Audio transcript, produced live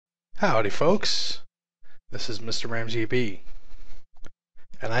Howdy folks, this is MrRamziaB,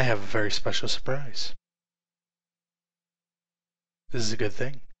 and I have a very special surprise. This is a good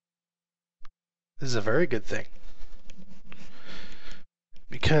thing. This is a very good thing.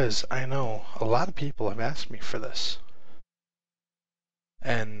 Because I know a lot of people have asked me for this.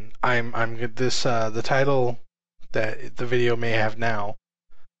 And the title that the video may have now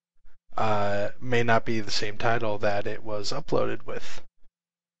may not be the same title that it was uploaded with.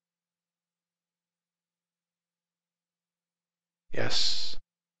 Yes.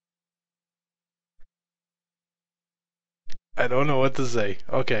 I don't know what to say.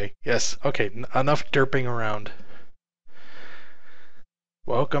 Okay, yes, okay, enough derping around.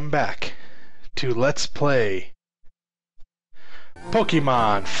 Welcome back to Let's Play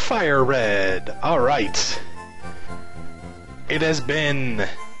Pokemon Fire Red. Alright. It has been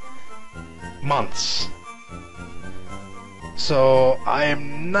months. So I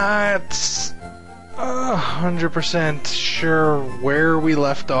am not 100% sure where we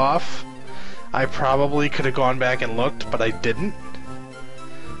left off. I probably could have gone back and looked, but I didn't.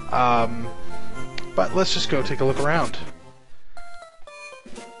 But let's just go take a look around.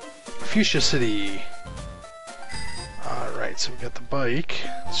 Fuchsia City. Alright, so we got the bike.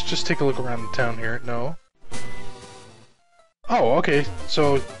 Let's just take a look around the town here. No. Oh, okay.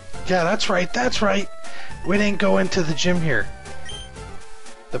 So, yeah, that's right. We didn't go into the gym here.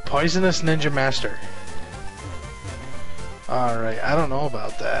 The Poisonous Ninja Master. Alright, I don't know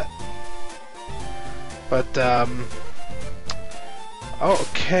about that. But,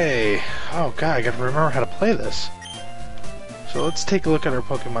 okay. Oh god, I gotta remember how to play this. So let's take a look at our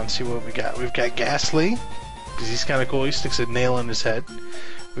Pokemon, see what we got. We've got Ghastly, because he's kinda cool, he sticks a nail in his head.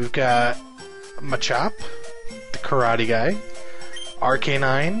 We've got Machop, the karate guy.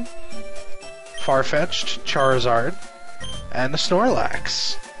 Arcanine, Farfetch'd, Charizard, and the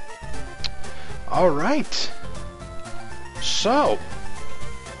Snorlax. Alright. So,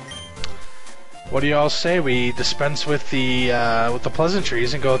 what do y'all say we dispense with the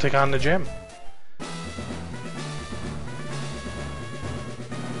pleasantries and go take on the gym?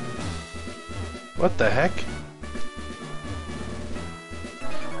 What the heck?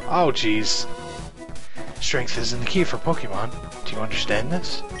 Oh jeez. Strength isn't the key for Pokemon. Do you understand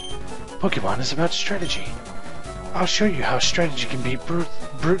this? Pokemon is about strategy. I'll show you how strategy can beat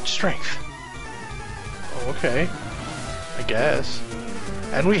brute strength. Okay. I guess.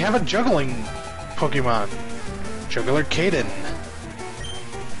 And we have a juggling Pokemon. Juggler Caden.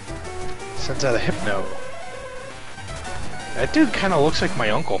 Sends out a Hypno. That dude kinda looks like my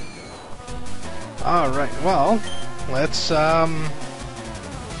uncle. Alright, well, let's, oh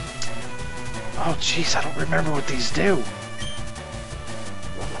jeez, I don't remember what these do.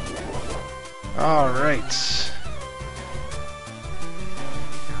 Alright.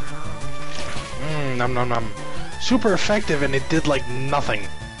 Nom nom nom. Super effective and it did like nothing.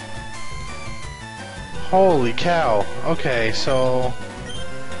 Holy cow. Okay, so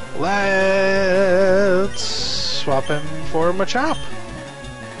let's swap him for Machop.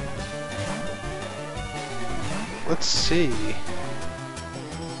 Let's see.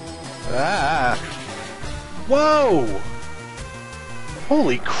 Ah! Whoa!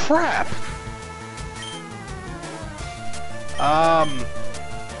 Holy crap!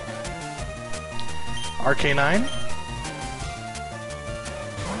 Arcanine?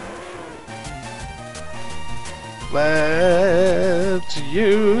 Let's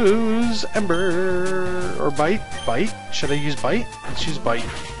use Ember or Bite. Bite? Should I use Bite? Let's use Bite.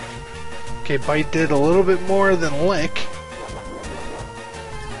 Okay, Bite did a little bit more than Lick.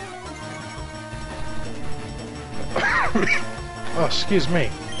 Oh, excuse me.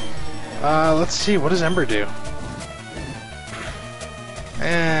 Let's see, what does Ember do?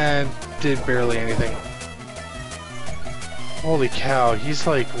 And did barely anything. Holy cow, he's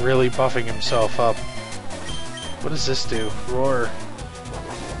like really buffing himself up. What does this do? Roar.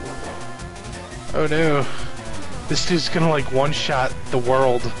 Oh no. This dude's gonna like one-shot the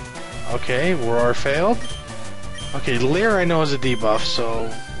world. Okay, Roar failed. Okay, Leer I know is a debuff,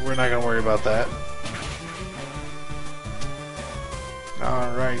 so we're not gonna worry about that.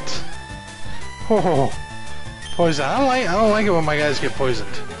 Alright. Oh, poison. I don't like it when my guys get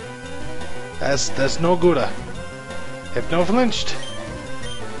poisoned. That's no gooda. Hypno flinched.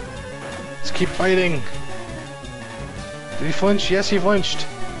 Let's keep fighting. Did he flinch? Yes, he flinched.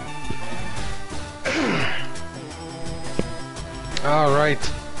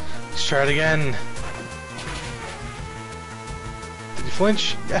 Alright. Let's try it again. Did he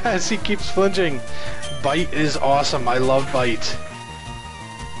flinch? Yes, he keeps flinching. Bite is awesome. I love Bite.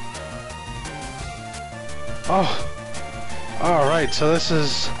 Oh. Alright, so this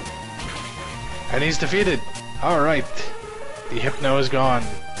is And he's defeated. Alright. The Hypno is gone.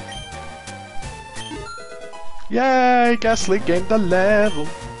 Yay! Ghastly gained the level.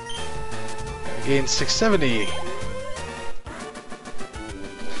 Gained 670.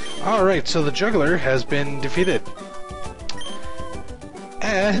 Alright, so the Juggler has been defeated.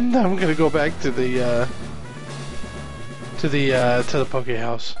 And I'm gonna go back to the Poke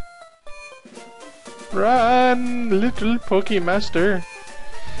House. Run, little Poke Master,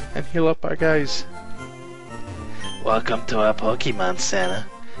 and heal up our guys. Welcome to our Pokemon Center.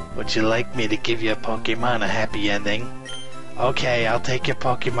 Would you like me to give your Pokemon a happy ending? Okay, I'll take your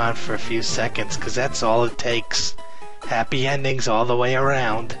Pokemon for a few seconds, cause that's all it takes. Happy endings all the way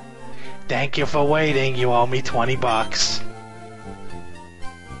around. Thank you for waiting, you owe me $20.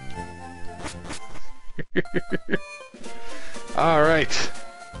 Alright.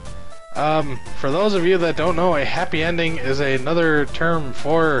 For those of you that don't know, a happy ending is another term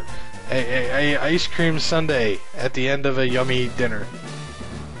for a ice cream sundae at the end of a yummy dinner.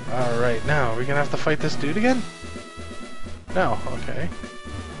 Alright, now, are we gonna have to fight this dude again? No, okay.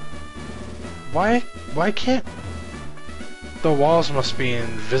 Why can't... The walls must be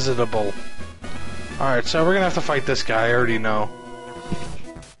invisible. Alright, so we're gonna have to fight this guy, I already know.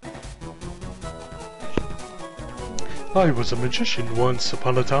 I was a magician once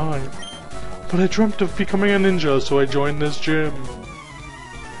upon a time, but I dreamt of becoming a ninja, so I joined this gym.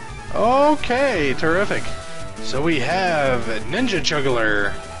 Okay, terrific. So we have Ninja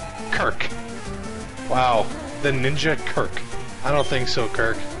Juggler, Kirk. Wow, the Ninja Kirk. I don't think so,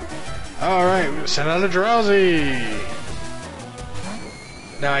 Kirk. Alright, we sent out a Drowsy.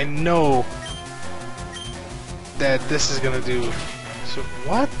 Now I know that this is gonna do... So,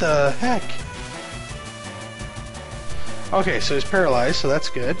 what the heck? Okay, so he's paralyzed, so that's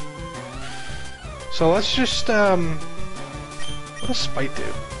good. So let's just, what does Spite do?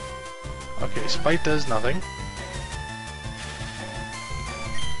 Okay, Spite does nothing.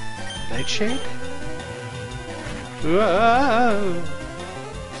 Nightshade? Whoa!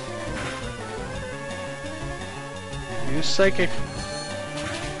 Use Psychic.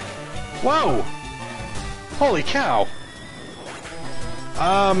 Whoa! Holy cow!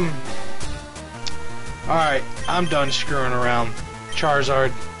 Alright, I'm done screwing around.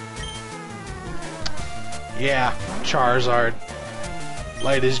 Charizard. Yeah, Charizard.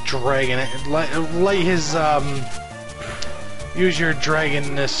 Light his dragon. Light his, use your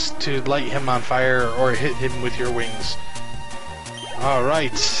dragonness to light him on fire or hit him with your wings.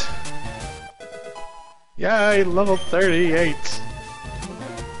 Alright. Yay, level 38.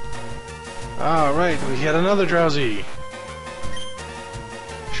 Alright, we get another Drowsy.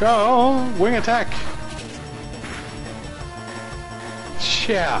 Show! Wing attack!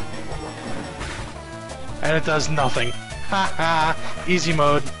 Yeah. And it does nothing. Haha! Easy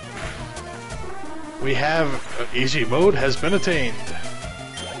mode. We have... easy mode has been attained.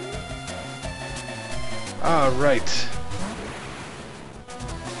 Alright.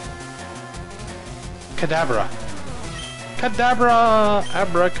 Kadabra. Kadabra!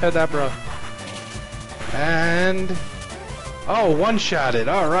 Abracadabra. And... oh, one-shotted.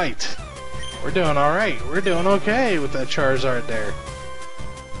 Alright. We're doing alright. We're doing okay with that Charizard there.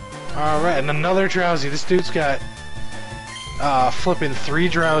 Alright, and another Drowsy. This dude's got... flipping 3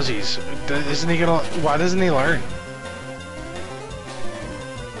 Drowsies. Isn't he gonna... why doesn't he learn?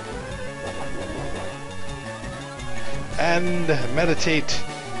 And meditate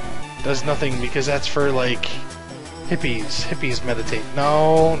does nothing because that's for, like, hippies. Hippies meditate.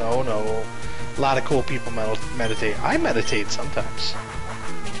 No, no, no. A lot of cool people meditate. I meditate sometimes.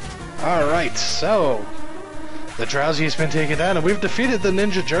 Alright, so... the Drowsy has been taken down, and we've defeated the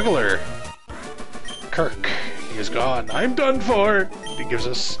Ninja Juggler. Kirk. He is gone. I'm done for! He gives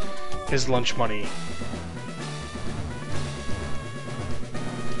us his lunch money.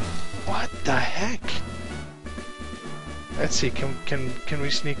 What the heck? Let's see, can we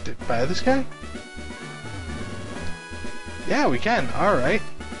sneak by this guy? Yeah, we can. Alright.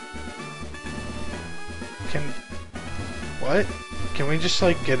 What? Can we just,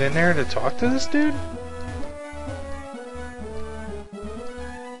 like, get in there to talk to this dude?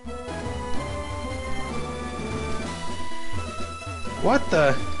 What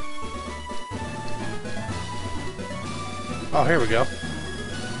the? Oh, here we go.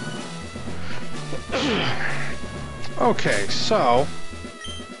 Okay, so...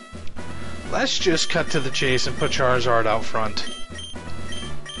 let's just cut to the chase and put Charizard out front.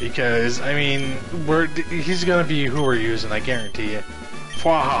 Because, I mean, he's gonna be who we're using, I guarantee you.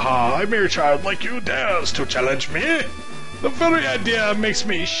 Fwahaha, a mere child like you dares to challenge me? The very idea makes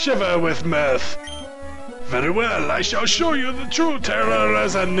me shiver with mirth. Very well, I shall show you the true terror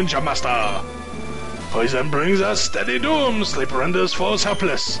as a ninja master. Poison brings us steady doom. Sleep renders foes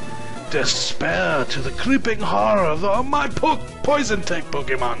helpless. Despair to the creeping horror of my poison tank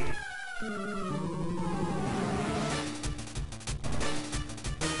Pokemon.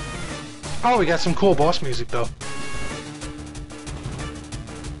 Oh, we got some cool boss music though.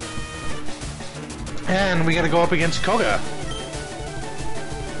 And we gotta go up against Koga.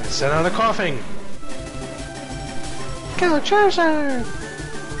 Send out a coughing. Go Charizard!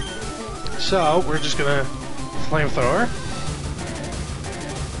 So, we're just gonna flamethrower.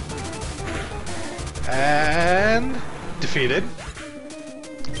 And defeated.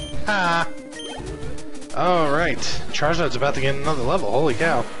 Ha! Alright. Charizard's about to get another level. Holy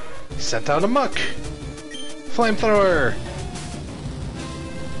cow. He sent out a muck. Flamethrower.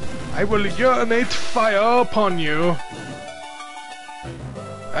 I will urinate fire upon you.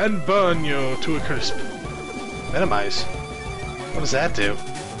 And burn you to a crisp. Minimize. What does that do?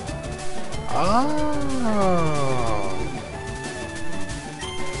 Oh.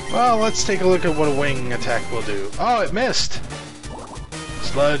 Well, let's take a look at what a wing attack will do. Oh, it missed!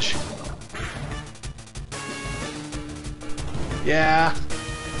 Sludge. Yeah.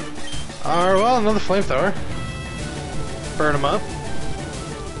 Alright, well, another flamethrower. Burn him up.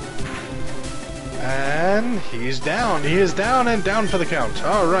 And he's down. He is down and down for the count.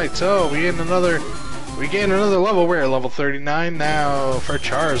 Alright, so we gain another level. We're at level 39 now for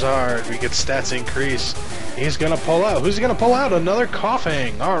Charizard. We get stats increase. He's gonna pull out. Who's he gonna pull out? Another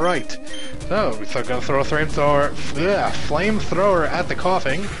coughing. Alright. So we're gonna throw a flamethrower at the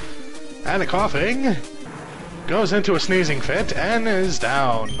coughing. And the coughing goes into a sneezing fit and is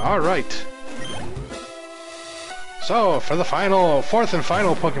down. Alright. So, for the fourth and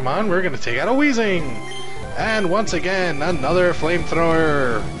final Pokemon, we're gonna take out a Weezing! And once again, another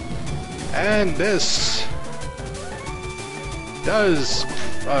flamethrower! And this does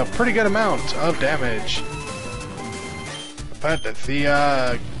a pretty good amount of damage. But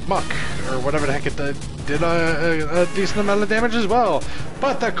the muck, or whatever the heck it did a decent amount of damage as well.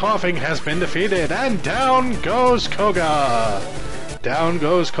 But the coughing has been defeated, and down goes Koga! Down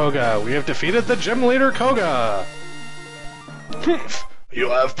goes Koga. We have defeated the gym leader Koga! Humph! You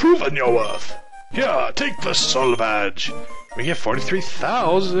have proven your worth! Here, take the soul badge! We get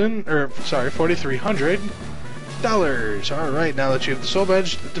 $4,300. Alright, now that you have the soul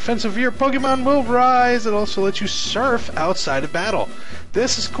badge, the defense of your Pokemon will rise. It also lets you surf outside of battle.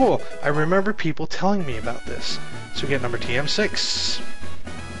 This is cool. I remember people telling me about this. So we get number TM6.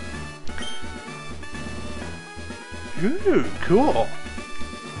 Ooh, cool.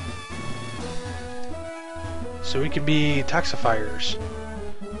 So we can be toxifiers.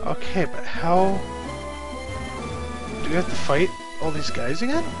 Okay, but how... Do we have to fight all these guys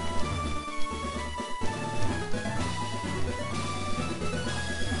again?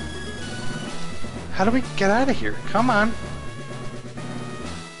 How do we get out of here? Come on.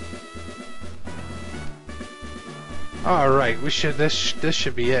 Alright, we should this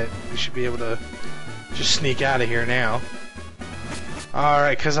should be it. We should be able to just sneak out of here now.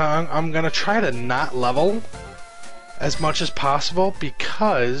 Alright, because I'm gonna try to not level as much as possible,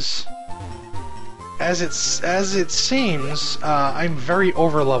 because as it seems, I'm very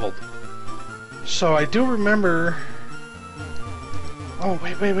over leveled. So I do remember. Oh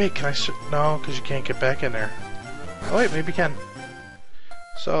wait! Can I? No, because you can't get back in there. Oh wait, maybe you can.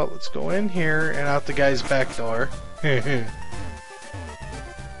 So let's go in here and out the guy's back door. Can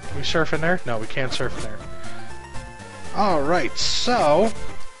we surf in there? No, we can't surf in there. All right, so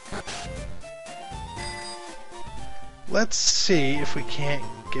let's see if we can't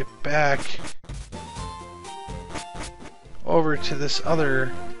get back over to this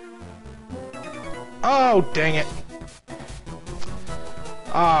other... Oh, dang it!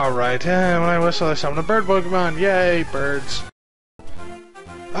 Alright, when I whistle I summon a bird Pokemon. Yay, birds!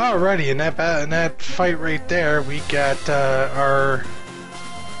 Alrighty, in that fight right there, we got our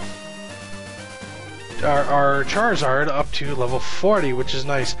Charizard up to level 40, which is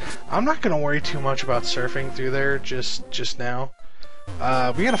nice. I'm not gonna worry too much about surfing through there just now.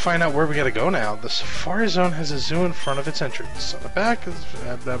 We gotta find out where we gotta go now. The Safari Zone has a zoo in front of its entrance. On the back is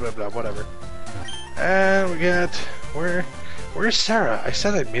blah blah blah, whatever. And we got where's Sarah? I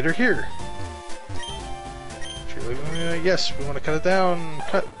said I'd meet her here. Yes, we want to cut it down.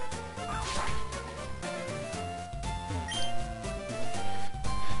 Cut.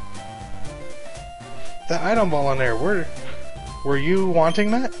 That item ball on there, were you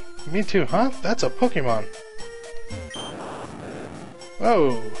wanting that? Me too, huh? That's a Pokemon.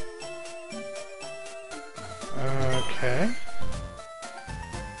 Whoa. Okay.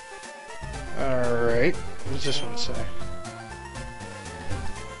 Alright. What does this one say?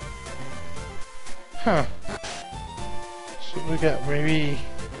 Huh. So we got maybe...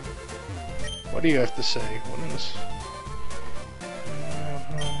 What do you have to say? What is...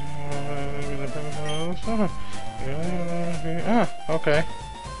 Okay.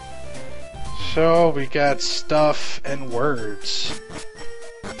 So we got stuff and words.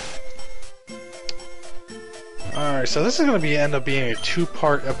 Alright, so this is going to end up being a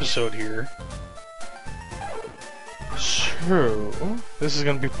 2-part episode here. So, this is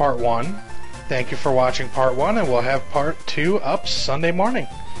going to be part 1. Thank you for watching part 1, and we'll have part 2 up Sunday morning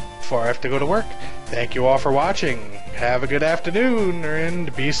before I have to go to work. Thank you all for watching. Have a good afternoon,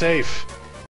 and be safe.